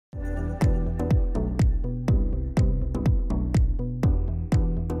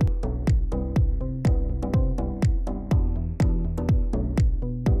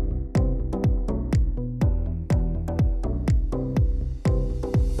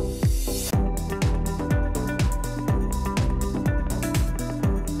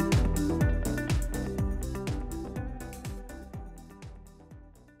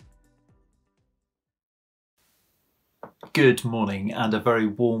Good morning and a very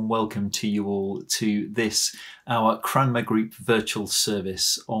warm welcome to you all to this, our Cranmer Group virtual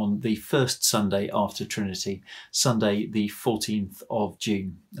service on the first Sunday after Trinity, Sunday the 14th of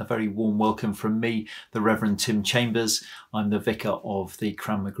June. A very warm welcome from me, the Reverend Tim Chambers. I'm the vicar of the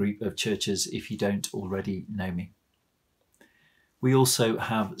Cranmer Group of churches, if you don't already know me. We also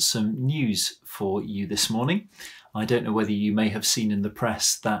have some news for you this morning. I don't know whether you may have seen in the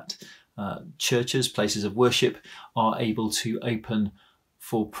press that churches, places of worship, are able to open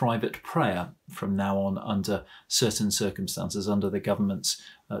for private prayer from now on under certain circumstances, under the government's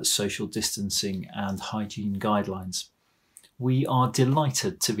social distancing and hygiene guidelines. We are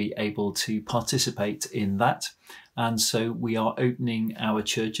delighted to be able to participate in that, and so we are opening our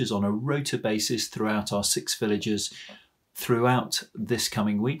churches on a rota basis throughout our 6 villages throughout this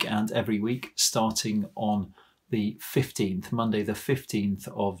coming week and every week, starting on the 15th, Monday the 15th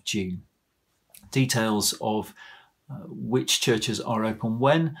of June. Details of which churches are open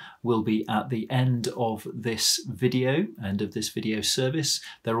when will be at the end of this video service.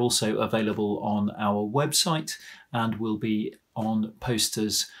 They're also available on our website and will be on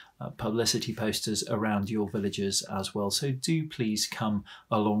posters, publicity posters around your villages as well. So do please come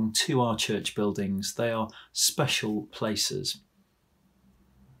along to our church buildings. They are special places.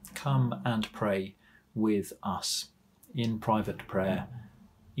 Come and pray with us in private prayer,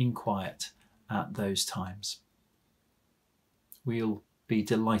 in quiet at those times. We'll be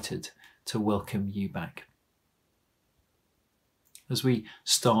delighted to welcome you back. As we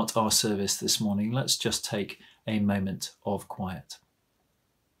start our service this morning, let's just take a moment of quiet.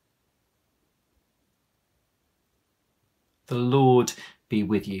 The Lord be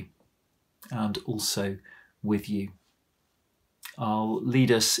with you and also with you. I'll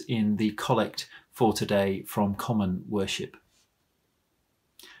lead us in the collect for today from Common Worship.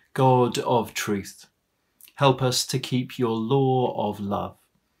 God of truth, help us to keep your law of love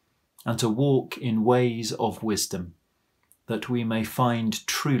and to walk in ways of wisdom, that we may find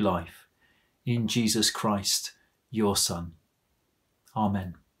true life in Jesus Christ, your Son.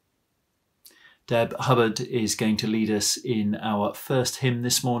 Amen. Deb Hubbard is going to lead us in our first hymn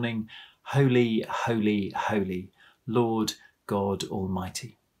this morning, Holy, Holy, Holy, Lord God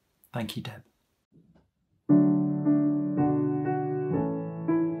Almighty. Thank you, Deb.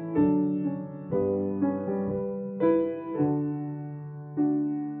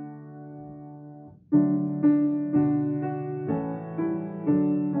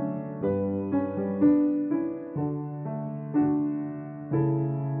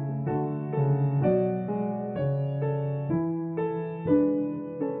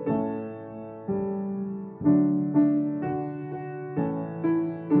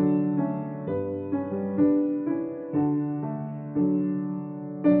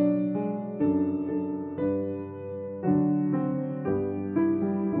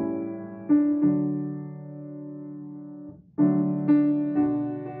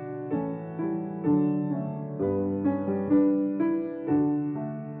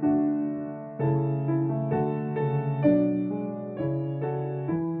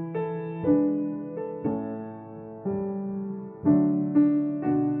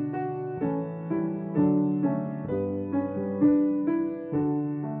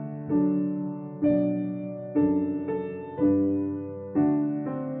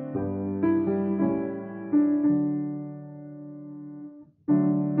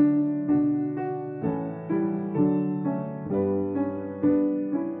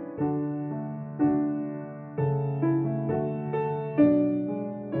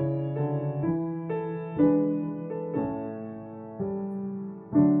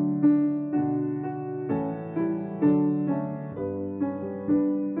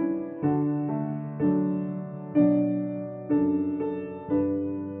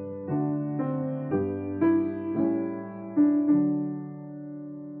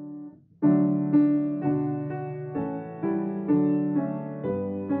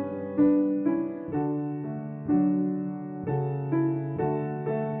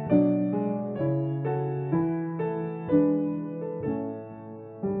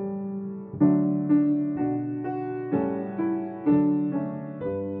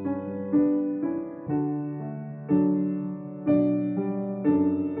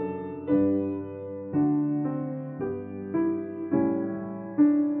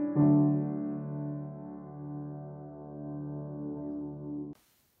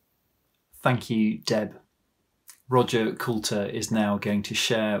 Thank you, Deb. Roger Coulter is now going to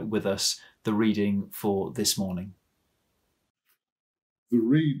share with us the reading for this morning. The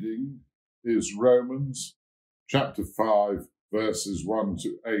reading is Romans chapter 5, verses 1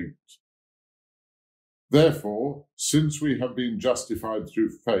 to 8. Therefore, since we have been justified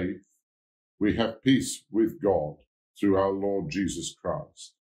through faith, we have peace with God through our Lord Jesus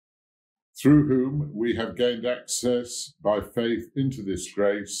Christ, through whom we have gained access by faith into this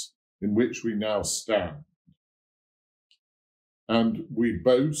grace in which we now stand. And we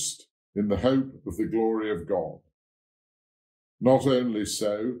boast in the hope of the glory of God. Not only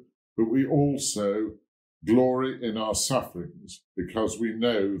so, but we also glory in our sufferings, because we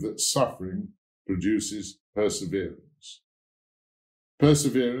know that suffering produces perseverance.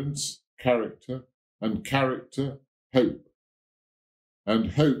 Perseverance, character, and character, hope.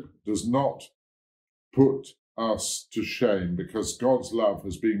 And hope does not put us to shame, because God's love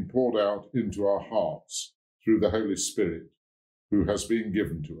has been poured out into our hearts through the Holy Spirit, who has been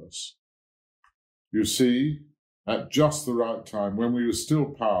given to us. You see, at just the right time, when we were still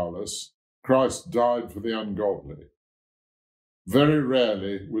powerless, Christ died for the ungodly. Very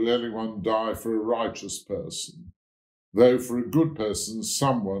rarely will anyone die for a righteous person, though for a good person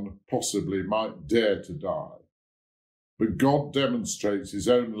someone possibly might dare to die. But God demonstrates his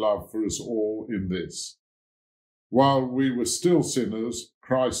own love for us all in this: while we were still sinners,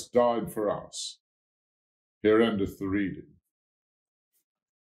 Christ died for us. Here endeth the reading.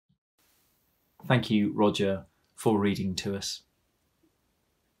 Thank you, Roger, for reading to us.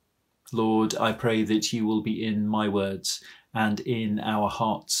 Lord, I pray that you will be in my words and in our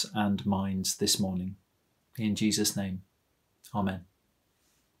hearts and minds this morning. In Jesus' name, amen.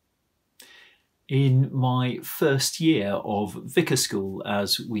 In my first year of vicar school,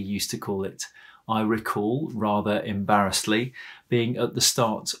 as we used to call it, I recall, rather embarrassedly, being at the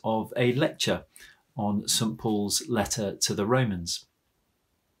start of a lecture on St. Paul's letter to the Romans.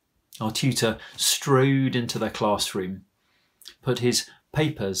 Our tutor strode into the classroom, put his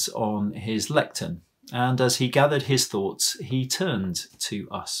papers on his lectern, and as he gathered his thoughts, he turned to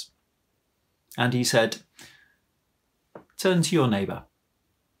us. And he said, "Turn to your neighbour.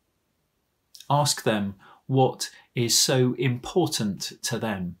 Ask them what is so important to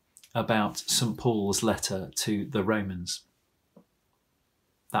them about St. Paul's letter to the Romans."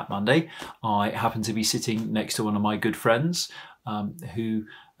 That Monday, I happened to be sitting next to one of my good friends, who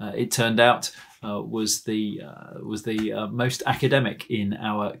it turned out was the most academic in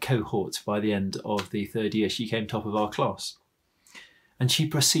our cohort by the end of the third year. She came top of our class. And she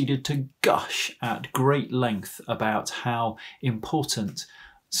proceeded to gush at great length about how important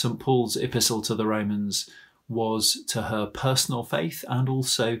St. Paul's epistle to the Romans was to her personal faith and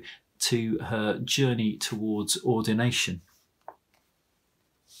also to her journey towards ordination.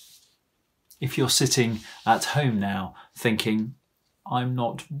 If you're sitting at home now thinking, I'm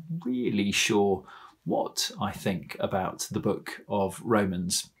not really sure what I think about the book of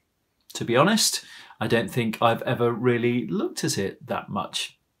Romans. To be honest, I don't think I've ever really looked at it that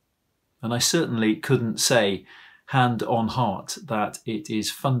much. And I certainly couldn't say, hand on heart, that it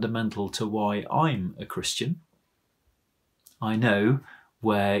is fundamental to why I'm a Christian. I know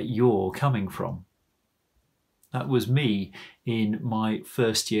where you're coming from. That was me in my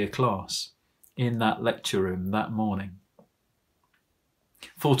first year class, in that lecture room that morning.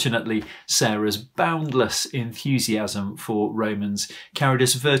 Fortunately, Sarah's boundless enthusiasm for Romans carried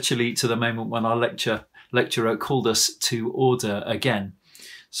us virtually to the moment when our lecturer called us to order again.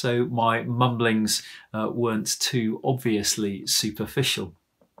 So my mumblings weren't too obviously superficial.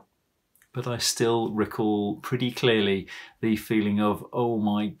 But I still recall pretty clearly the feeling of, oh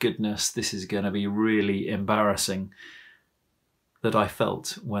my goodness, this is going to be really embarrassing, that I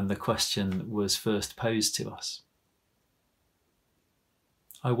felt when the question was first posed to us.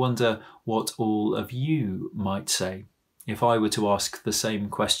 I wonder what all of you might say if I were to ask the same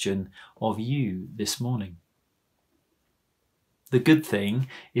question of you this morning. The good thing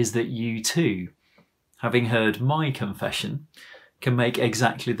is that you too, having heard my confession, can make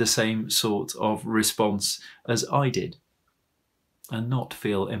exactly the same sort of response as I did and not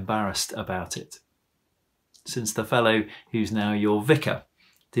feel embarrassed about it, since the fellow who's now your vicar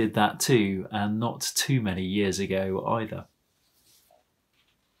did that too, and not too many years ago either.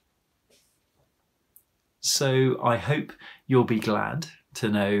 So I hope you'll be glad to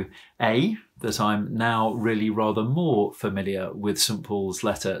know, A, that I'm now really rather more familiar with St. Paul's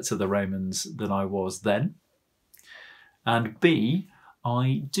letter to the Romans than I was then, and B,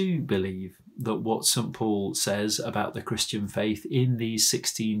 I do believe that what St. Paul says about the Christian faith in these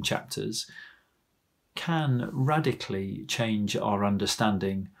 16 chapters can radically change our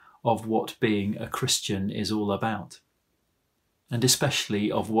understanding of what being a Christian is all about, and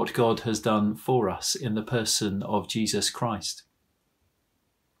especially of what God has done for us in the person of Jesus Christ.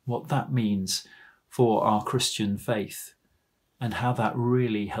 What that means for our Christian faith and how that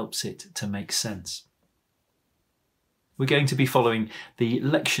really helps it to make sense. We're going to be following the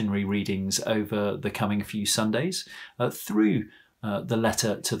lectionary readings over the coming few Sundays through the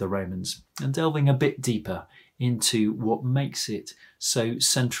letter to the Romans and delving a bit deeper into what makes it so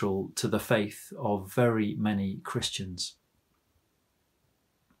central to the faith of very many Christians.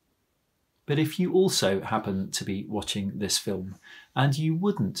 But if you also happen to be watching this film and you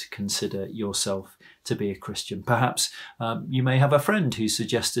wouldn't consider yourself to be a Christian, perhaps you may have a friend who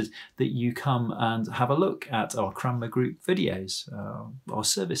suggested that you come and have a look at our Cranmer group videos, our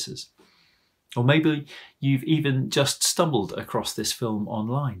services. Or maybe you've even just stumbled across this film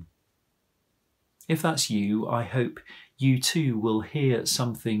online. If that's you, I hope you too will hear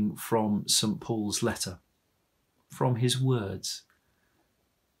something from St. Paul's letter, from his words,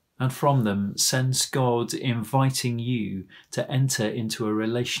 and from them sense God inviting you to enter into a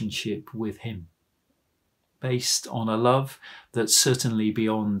relationship with him, based on a love that's certainly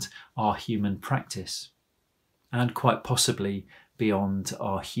beyond our human practice, and quite possibly beyond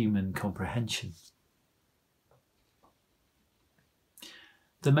our human comprehension.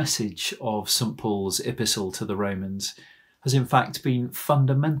 The message of St. Paul's epistle to the Romans has in fact been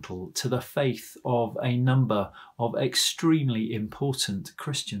fundamental to the faith of a number of extremely important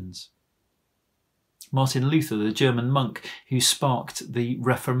Christians. Martin Luther, the German monk who sparked the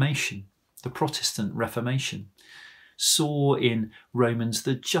Reformation, the Protestant Reformation, saw in Romans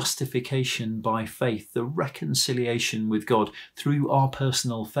the justification by faith, the reconciliation with God through our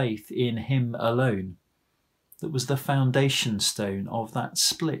personal faith in him alone. That was the foundation stone of that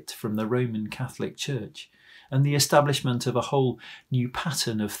split from the Roman Catholic Church and the establishment of a whole new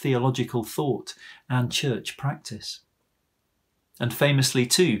pattern of theological thought and church practice. And famously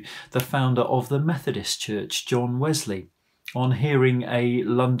too, the founder of the Methodist Church, John Wesley, on hearing a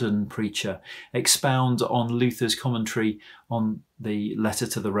London preacher expound on Luther's commentary on the letter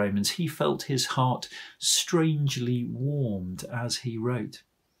to the Romans, he felt his heart strangely warmed as he wrote.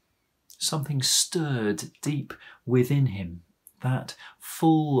 Something stirred deep within him, that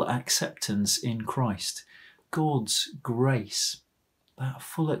full acceptance in Christ, God's grace, that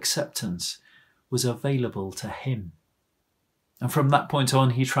full acceptance was available to him. And from that point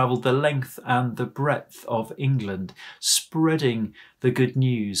on, he travelled the length and the breadth of England, spreading the good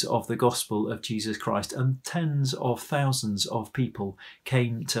news of the gospel of Jesus Christ, and tens of thousands of people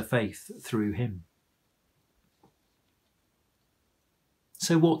came to faith through him.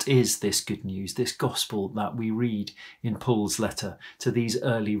 So what is this good news, this gospel that we read in Paul's letter to these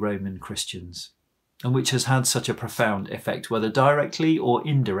early Roman Christians, and which has had such a profound effect, whether directly or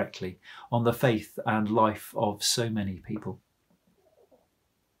indirectly, on the faith and life of so many people?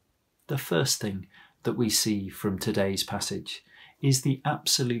 The first thing that we see from today's passage is the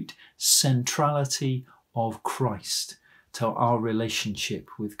absolute centrality of Christ to our relationship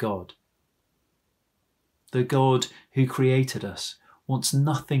with God. The God who created us wants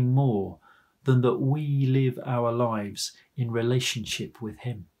nothing more than that we live our lives in relationship with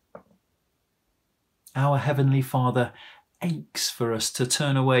him. Our Heavenly Father aches for us to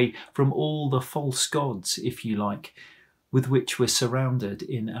turn away from all the false gods, if you like, with which we're surrounded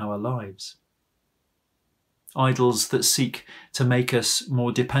in our lives. Idols that seek to make us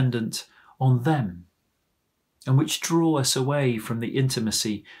more dependent on them, and which draw us away from the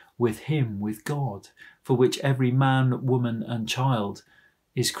intimacy with him, with God, for which every man, woman and child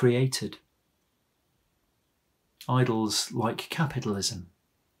is created. Idols like capitalism,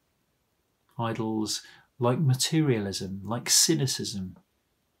 idols like materialism, like cynicism,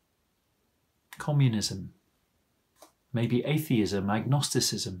 communism, maybe atheism,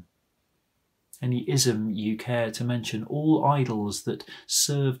 agnosticism, any ism you care to mention, all idols that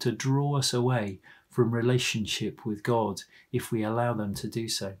serve to draw us away from relationship with God if we allow them to do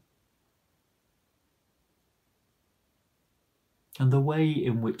so. And the way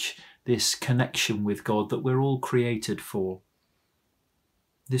in which this connection with God that we're all created for,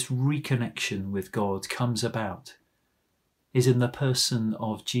 this reconnection with God comes about, is in the person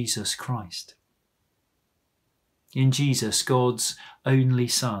of Jesus Christ. In Jesus, God's only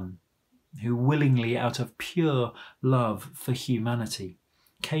Son, who willingly, out of pure love for humanity,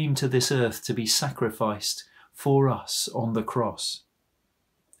 came to this earth to be sacrificed for us on the cross,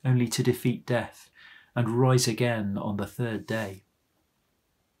 only to defeat death and rise again on the third day.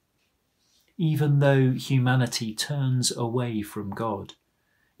 Even though humanity turns away from God,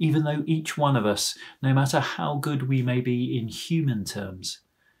 even though each one of us, no matter how good we may be in human terms,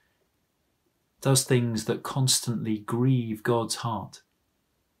 does things that constantly grieve God's heart,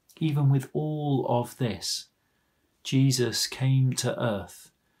 even with all of this, Jesus came to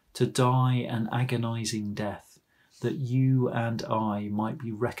earth to die an agonizing death, that you and I might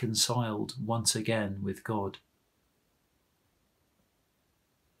be reconciled once again with God.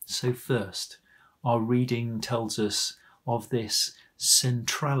 So first, our reading tells us of this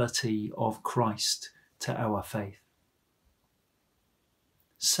centrality of Christ to our faith.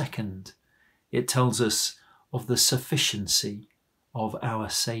 Second, it tells us of the sufficiency of our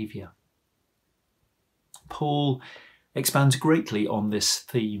Saviour. Paul expands greatly on this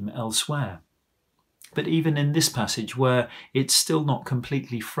theme elsewhere, but even in this passage, where it's still not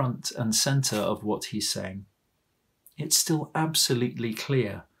completely front and centre of what he's saying, it's still absolutely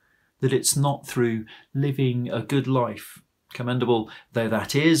clear that it's not through living a good life, commendable though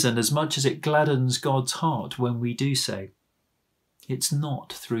that is, and as much as it gladdens God's heart when we do so, it's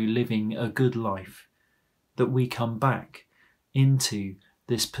not through living a good life that we come back into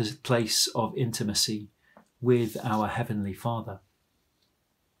this place of intimacy with our Heavenly Father.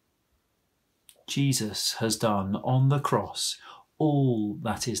 Jesus has done on the cross all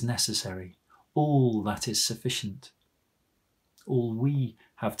that is necessary, all that is sufficient. All we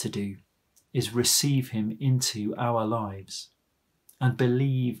have to do is receive him into our lives and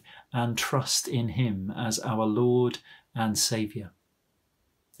believe and trust in him as our Lord and Saviour.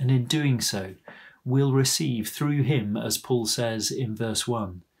 And in doing so, we'll receive through him, as Paul says in verse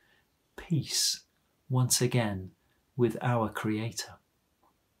 1, peace once again with our Creator.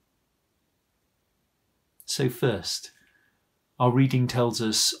 So first, our reading tells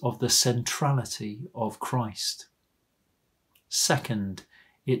us of the centrality of Christ. Second,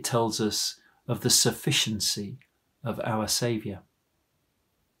 it tells us of the sufficiency of our Saviour.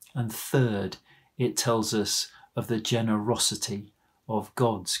 And third, it tells us of the generosity of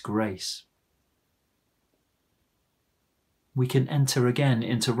God's grace. We can enter again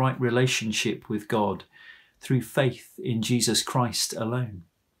into right relationship with God through faith in Jesus Christ alone.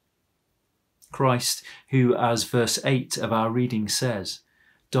 Christ, who, as verse 8 of our reading says,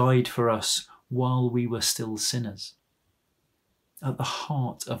 died for us while we were still sinners. At the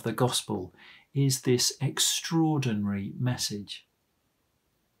heart of the gospel is this extraordinary message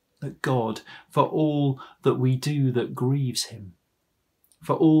that God, for all that we do that grieves him,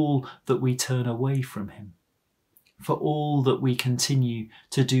 for all that we turn away from him, for all that we continue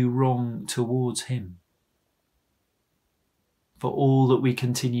to do wrong towards him, for all that we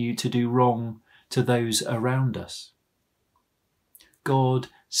continue to do wrong to those around us, God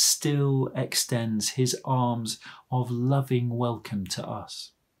still extends his arms of loving welcome to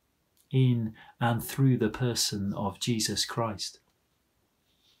us in and through the person of Jesus Christ.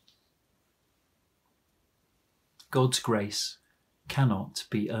 God's grace cannot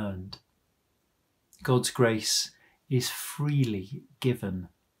be earned. God's grace is freely given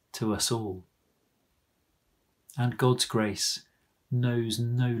to us all. And God's grace knows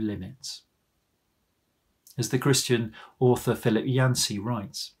no limits. As the Christian author Philip Yancey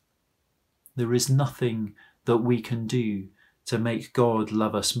writes, there is nothing that we can do to make God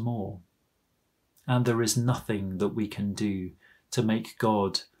love us more, and there is nothing that we can do to make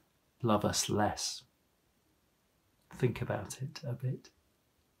God love us less. Think about it a bit.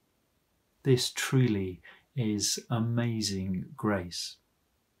 This truly is amazing grace.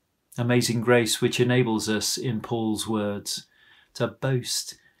 Amazing grace which enables us, in Paul's words, to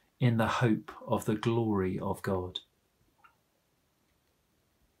boast in the hope of the glory of God.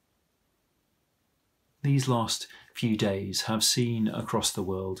 These last few days have seen across the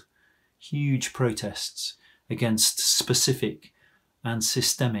world huge protests against specific and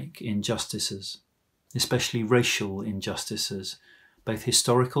systemic injustices, especially racial injustices, both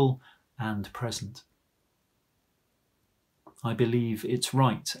historical and present. I believe it's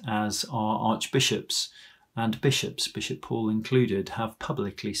right, as our archbishops and bishops, Bishop Paul included, have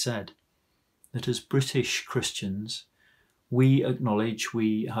publicly said, that as British Christians, we acknowledge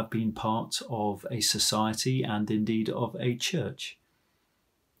we have been part of a society and indeed of a church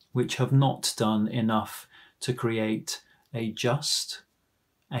which have not done enough to create a just,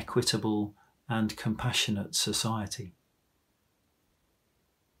 equitable and compassionate society.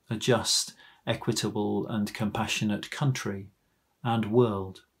 A just, equitable and compassionate country and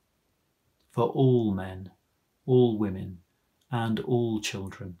world for all men, all women and all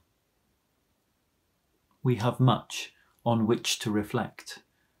children. We have much on which to reflect,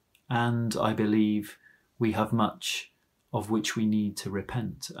 and I believe we have much of which we need to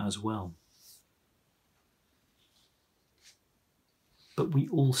repent as well. But we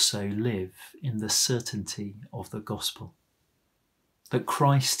also live in the certainty of the gospel, that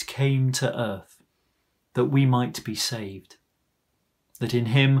Christ came to earth that we might be saved, that in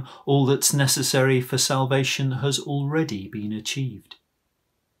him all that's necessary for salvation has already been achieved,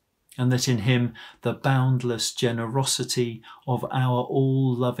 and that in him the boundless generosity of our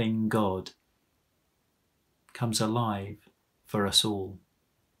all-loving God comes alive for us all.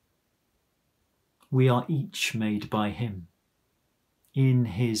 We are each made by him, in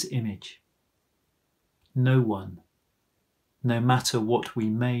his image. No one, no matter what we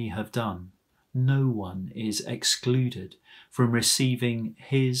may have done, no one is excluded from receiving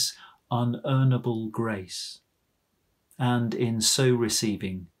his unearnable grace, and in so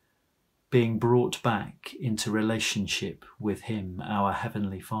receiving, being brought back into relationship with him, our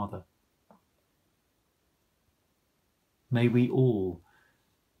Heavenly Father. May we all,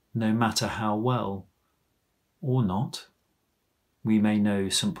 no matter how well or not, we may know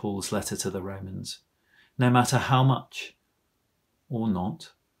St. Paul's letter to the Romans, no matter how much or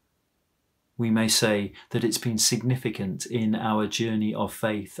not, we may say that it's been significant in our journey of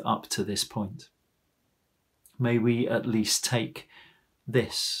faith up to this point. May we at least take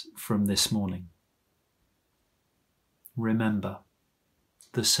this from this morning. Remember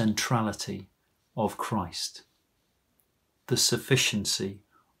the centrality of Christ, the sufficiency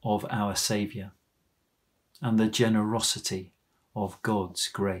of our Saviour, and the generosity of God's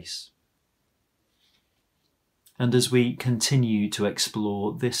grace. And as we continue to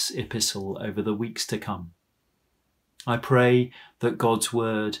explore this epistle over the weeks to come, I pray that God's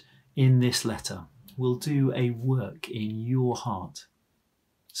word in this letter will do a work in your heart,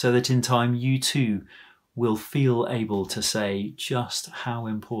 so that in time you too will feel able to say just how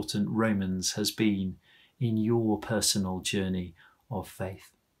important Romans has been in your personal journey of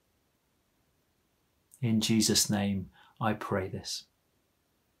faith. In Jesus' name I pray this.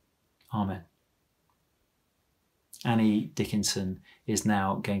 Amen. Annie Dickinson is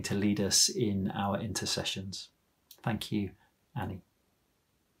now going to lead us in our intercessions. Thank you, Annie.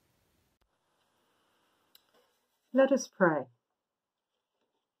 Let us pray.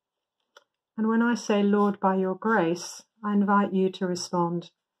 And when I say, Lord, by your grace, I invite you to respond,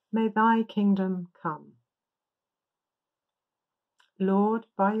 may thy kingdom come. Lord,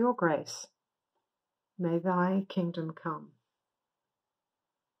 by your grace, may thy kingdom come.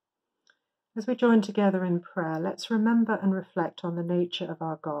 As we join together in prayer, let's remember and reflect on the nature of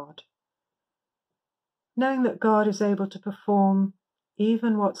our God, knowing that God is able to perform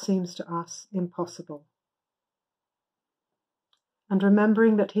even what seems to us impossible, and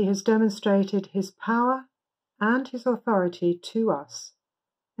remembering that he has demonstrated his power and his authority to us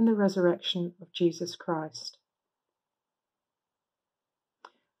in the resurrection of Jesus Christ.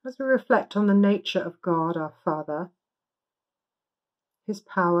 As we reflect on the nature of God our Father, his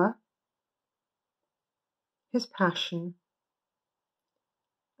power, his passion,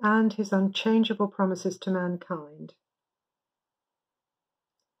 and his unchangeable promises to mankind,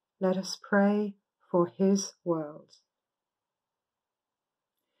 let us pray for his world.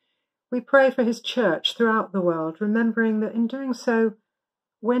 We pray for his church throughout the world, remembering that in doing so,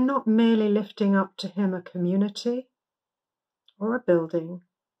 we're not merely lifting up to him a community or a building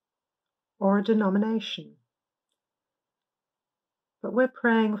or a denomination, but we're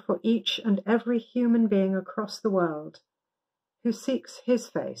praying for each and every human being across the world who seeks his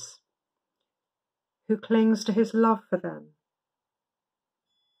face, who clings to his love for them,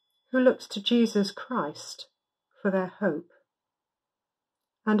 who looks to Jesus Christ for their hope,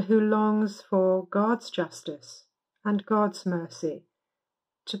 and who longs for God's justice and God's mercy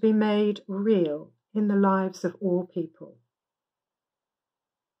to be made real in the lives of all people.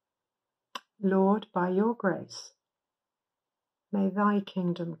 Lord, by your grace, may thy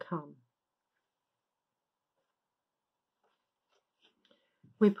kingdom come.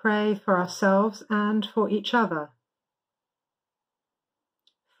 We pray for ourselves and for each other.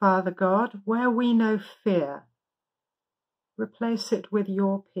 Father God, where we know fear, replace it with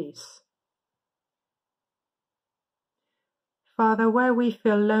your peace. Father, where we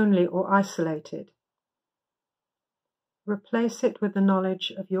feel lonely or isolated, replace it with the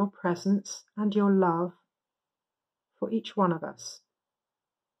knowledge of your presence and your love for each one of us.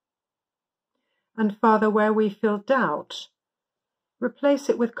 And Father, where we feel doubt, replace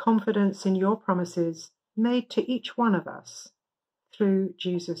it with confidence in your promises made to each one of us through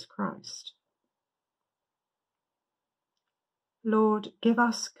Jesus Christ. Lord, give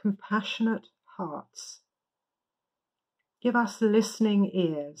us compassionate hearts. Give us listening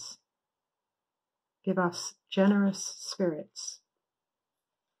ears. Give us generous spirits.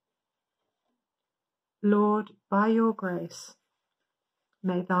 Lord, by your grace,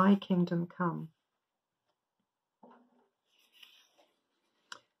 may thy kingdom come.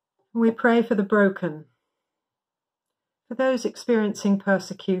 We pray for the broken, for those experiencing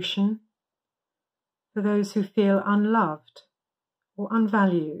persecution, for those who feel unloved or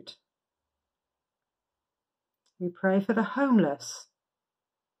unvalued. We pray for the homeless,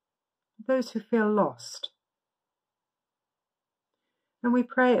 those who feel lost. And we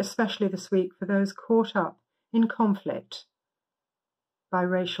pray especially this week for those caught up in conflict by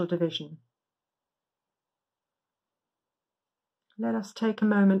racial division. Let us take a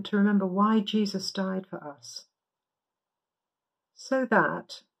moment to remember why Jesus died for us, so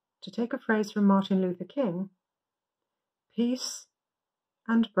that, to take a phrase from Martin Luther King, peace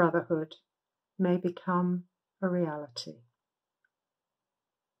and brotherhood may become a reality.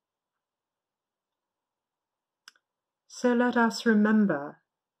 So let us remember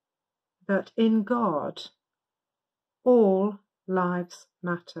that in God, all lives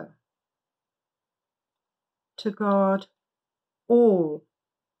matter. To God, all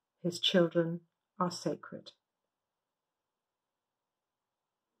his children are sacred.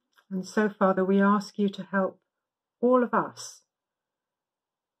 And so, Father, we ask you to help all of us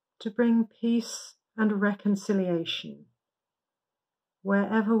to bring peace and reconciliation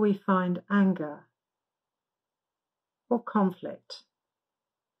wherever we find anger or conflict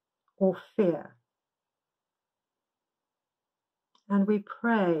or fear. And we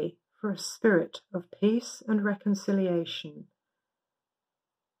pray for a spirit of peace and reconciliation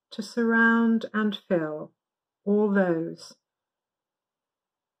to surround and fill all those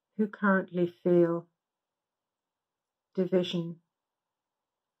who currently feel division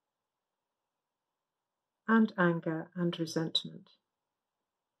and anger and resentment.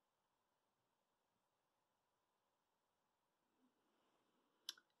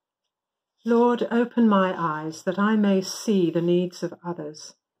 Lord, open my eyes that I may see the needs of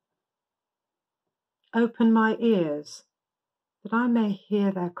others. Open my ears that I may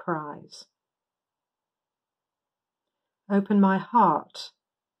hear their cries. Open my heart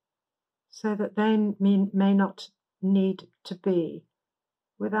so that they may not need to be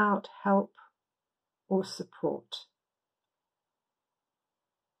without help or support.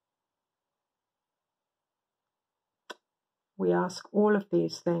 We ask all of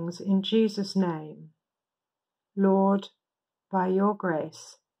these things in Jesus' name. Lord, by your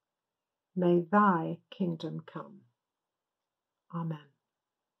grace, may thy kingdom come. Amen.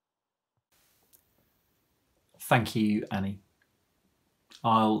 Thank you, Annie.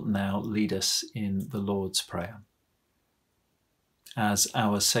 I'll now lead us in the Lord's Prayer. As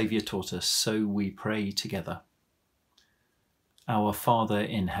our Saviour taught us, so we pray together. Our Father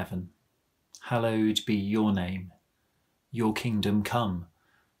in heaven, hallowed be your name. Your kingdom come,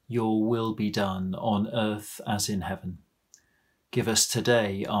 your will be done on earth as in heaven. Give us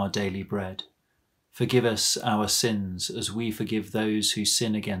today our daily bread. Forgive us our sins as we forgive those who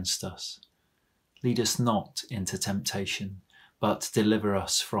sin against us. Lead us not into temptation, but deliver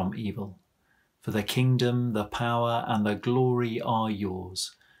us from evil. For the kingdom, the power, and the glory are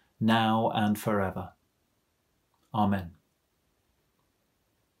yours, now and forever. Amen.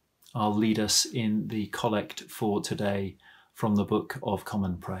 I'll lead us in the collect for today from the Book of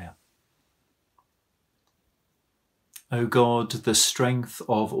Common Prayer. O God, the strength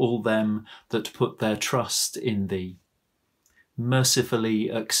of all them that put their trust in thee, mercifully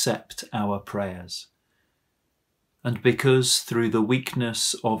accept our prayers. And because through the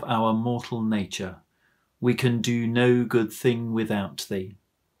weakness of our mortal nature we can do no good thing without thee,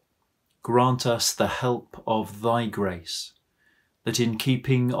 grant us the help of thy grace, that in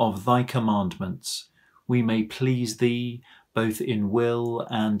keeping of thy commandments we may please thee both in will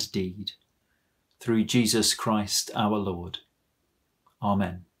and deed. Through Jesus Christ our Lord.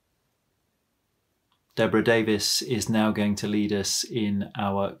 Amen. Deborah Davis is now going to lead us in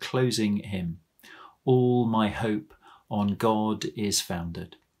our closing hymn, All My Hope on God is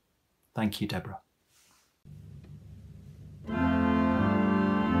Founded. Thank you, Deborah.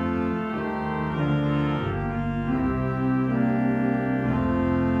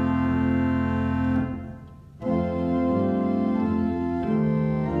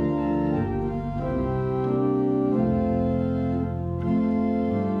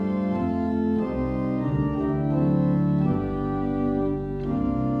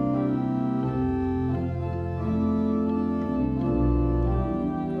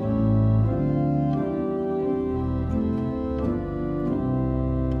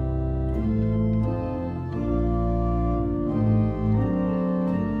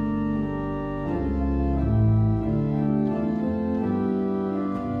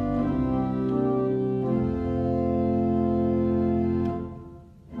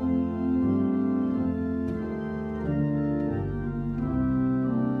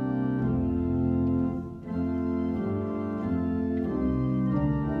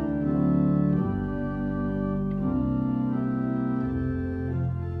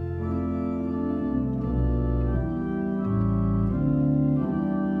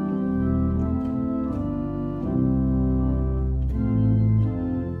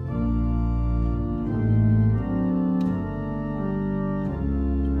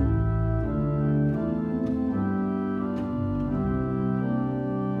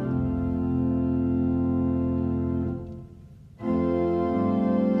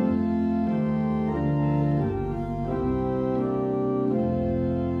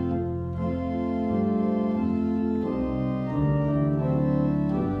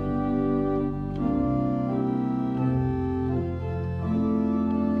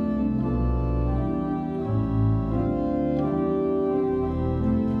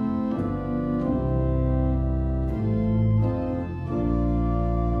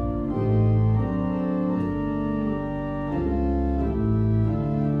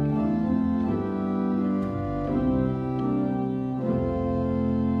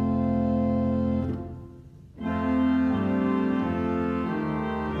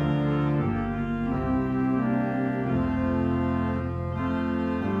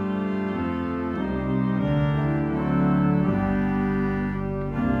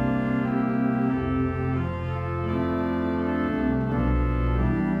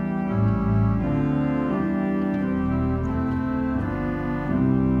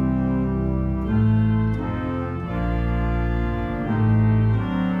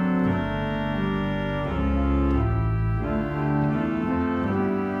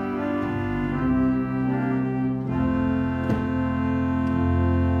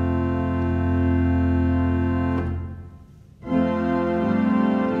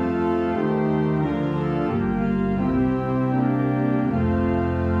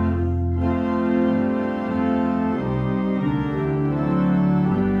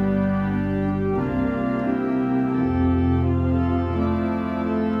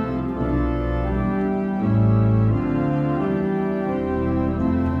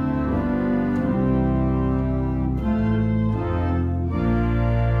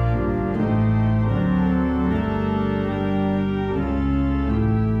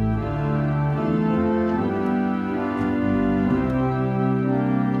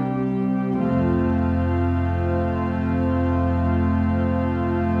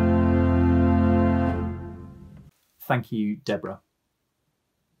 Thank you, Deborah.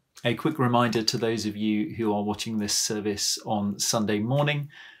 A quick reminder to those of you who are watching this service on Sunday morning,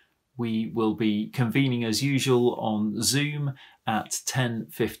 we will be convening as usual on Zoom at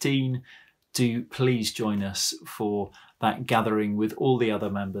 10:15. Do please join us for that gathering with all the other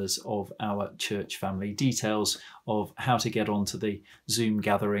members of our church family. Details of how to get onto the Zoom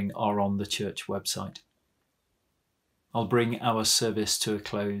gathering are on the church website. I'll bring our service to a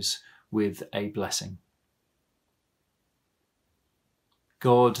close with a blessing.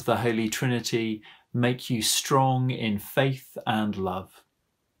 God, the Holy Trinity, make you strong in faith and love,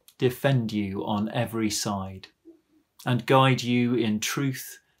 defend you on every side, and guide you in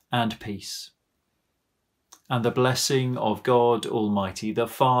truth and peace. And the blessing of God Almighty, the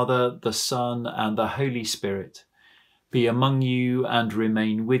Father, the Son, and the Holy Spirit be among you and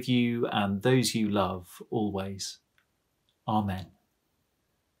remain with you and those you love always. Amen.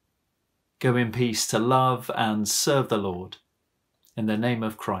 Go in peace to love and serve the Lord. In the name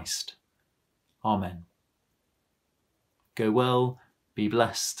of Christ. Amen. Go well, be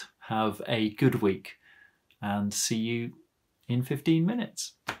blessed, have a good week, and see you in 15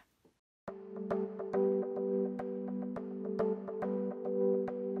 minutes.